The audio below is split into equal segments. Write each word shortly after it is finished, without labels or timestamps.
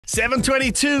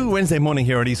7:22 Wednesday morning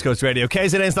here on East Coast Radio,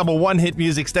 KZN's number one hit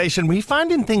music station. We find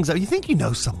in things that you think you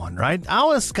know someone, right?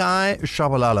 Our Sky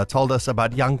Shabalala told us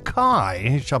about young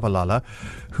Kai Shabalala,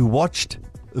 who watched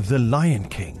The Lion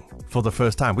King for the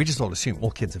first time. We just all assume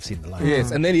all kids have seen The Lion King.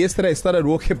 Yes, and then yesterday I started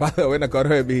walking by when I got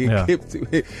home. He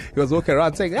was walking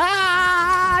around saying,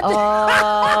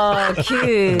 Oh,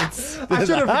 cute. I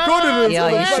should have recorded it. Yeah,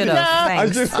 you should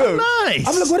have. Thanks. Nice.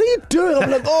 I'm like, what are you doing?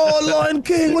 I'm like, oh, Lion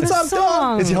King, what's up,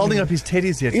 dog? Is he holding up his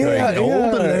teddies yet?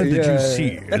 All the land that you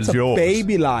see That's is a yours.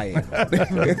 baby lion.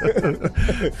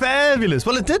 Fabulous.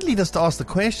 Well, it did lead us to ask the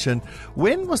question,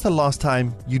 when was the last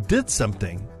time you did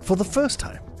something for the first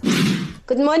time?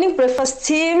 Good morning, breakfast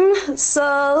team.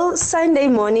 So, Sunday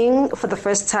morning, for the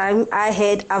first time, I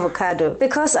had avocado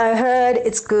because I heard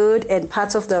it's good and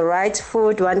part of the right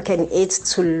food one can eat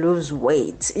to lose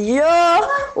weight.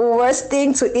 Worst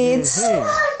thing to eat,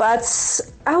 but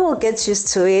I will get used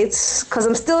to it because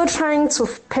I'm still trying to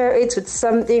pair it with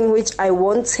something which I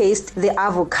won't taste the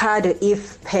avocado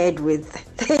if paired with.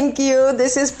 Thank you.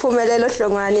 This is Pumelelo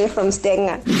Hlongwane from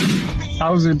Stenga.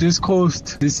 How's it, East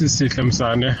Coast? This is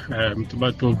Sikhamsane,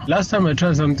 Tobato. Last time I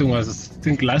tried something was, I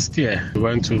think last year. We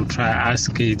went to try ice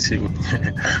skating.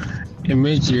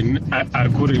 Imagine I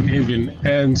couldn't even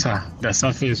enter the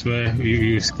surface where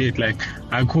you skate. Like,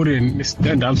 I couldn't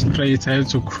stand up straight. I had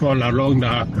to crawl along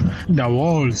the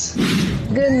walls.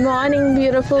 Good morning,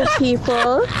 beautiful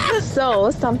people. So,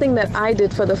 something that I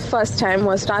did for the first time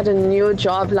was start a new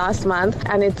job last month,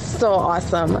 and it's so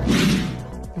awesome.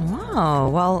 Oh,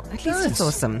 well, at least it's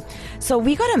awesome. So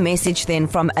we got a message then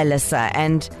from Alyssa,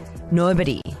 and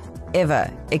nobody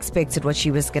ever expected what she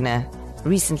was going to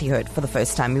recently heard for the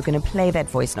first time. We're going to play that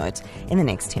voice note in the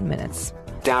next 10 minutes.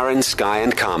 Darren, Sky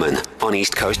and Carmen on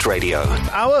East Coast Radio.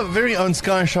 Our very own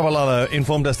Sky Shabalala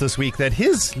informed us this week that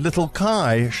his little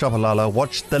Kai Shabalala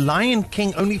watched The Lion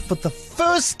King only for the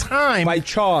first time. By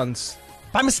chance.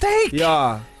 By mistake?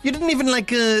 Yeah. You didn't even like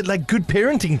good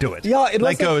parenting do it. Yeah, it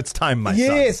was like, it's time, my son.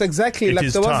 Yes, exactly. It like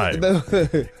is there time.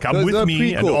 Come with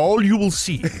me, and all you will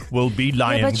see will be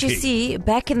Lion King. But you see,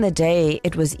 back in the day,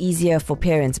 it was easier for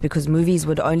parents because movies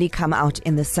would only come out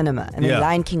in the cinema, and then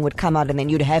Lion King would come out, and then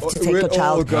you'd have to take your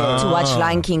child to watch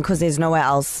Lion King because there's nowhere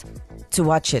else to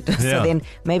watch it. So then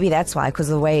maybe that's why, because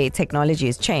of the way technology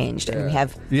has changed and we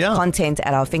have content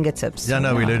at our fingertips. Yeah,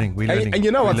 no, we're learning. And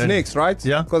you know what's next, right?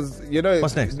 Yeah. Because,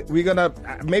 what's next? We're going to,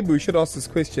 maybe we should ask this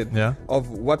question of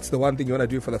what's the one thing you want to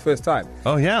do for the first time.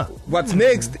 Oh, yeah. What's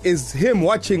next is him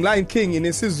watching Lion King in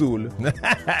isiZulu.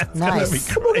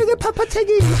 Nice. Come on, Papa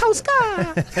taking house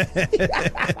car.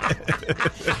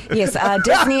 Yes,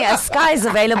 Disney Sky is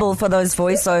available for those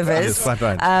voiceovers. Yes, quite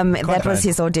right. That was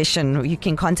his audition. You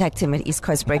can contact him at East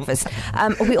Coast Breakfast.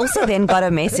 We also then got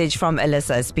a message from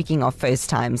Alyssa, speaking of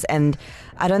first times, and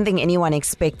I don't think anyone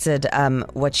expected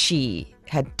what she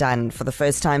had done for the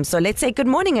first time. So let's say good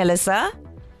morning, Alyssa.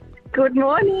 Good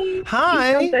morning.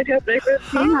 Hi.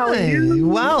 How are you?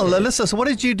 Well, Alyssa, so what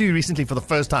did you do recently for the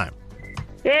first time?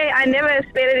 Yeah, I never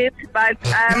expected it, but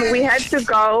we had to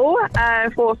go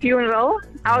for a funeral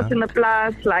out in the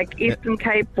plaas, like Eastern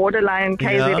Cape, borderline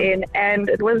KZN, and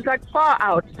it was like far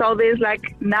out, so there's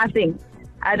like nothing.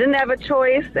 I didn't have a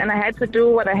choice, and I had to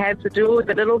do what I had to do.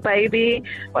 The little baby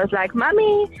was like,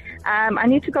 Mommy, I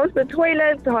need to go to the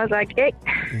toilet. So I was like,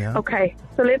 okay,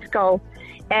 so let's go.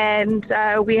 And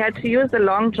we had to use the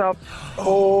long drop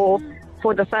for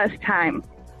the first time.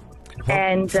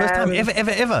 And first time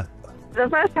ever? The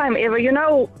first time ever. You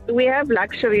know, we have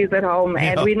luxuries at home,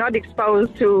 and we're not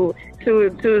exposed to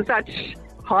such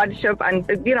hardship, and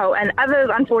and others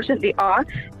unfortunately are.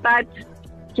 But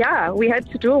yeah, we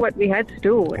had to do what we had to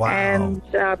do. Wow. And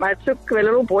I took the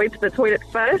little boy to the toilet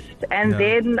first, and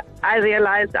then I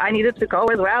realized I needed to go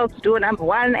as well to do a number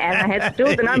one, and I had to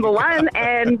do the number one,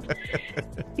 and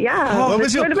the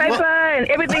toilet paper and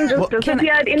everything just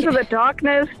disappeared into the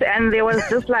darkness, and there was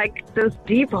just like this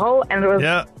deep hole, and there was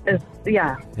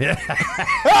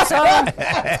So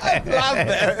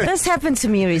this happened to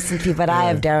me recently, but I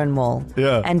have Darren Moll.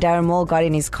 Yeah. And Darren Moll got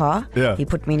in his car. Yeah. He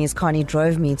put me in his car and he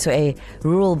drove me to a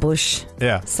rural bush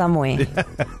somewhere.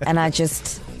 And I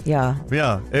just Wait.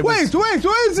 Remember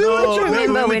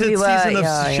when we were season of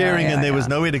sharing and there was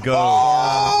nowhere to go.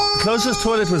 closest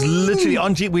toilet was literally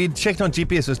on we checked on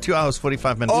GPS. It was 2 hours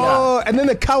 45 minutes. Oh, and then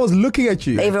the car was looking at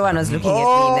you. Everyone was looking at me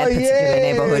in that particular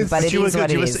neighborhood, but it is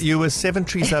what it is. You were 7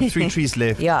 trees up, 3 trees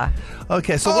left. Yeah.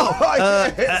 Okay, so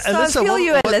Alyssa, I feel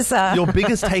you, Alyssa. Your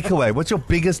biggest takeaway? What's your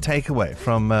biggest takeaway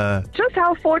from? Just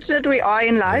how fortunate we are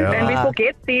in life, and we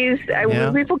forget these.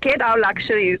 We forget our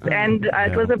luxuries, and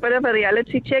it was a bit of a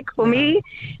reality check for me,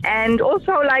 and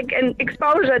also like an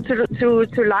exposure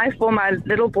to life for my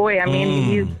little boy. I mean,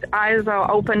 his eyes are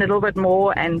open a little bit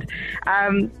more, and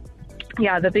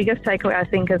the biggest takeaway I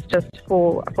think is just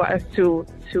for us to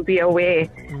be aware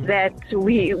that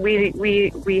we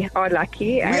are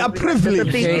lucky and we are privileged.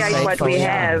 Appreciate what we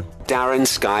have. Darren,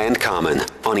 Sky and Carmen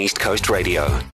on East Coast Radio.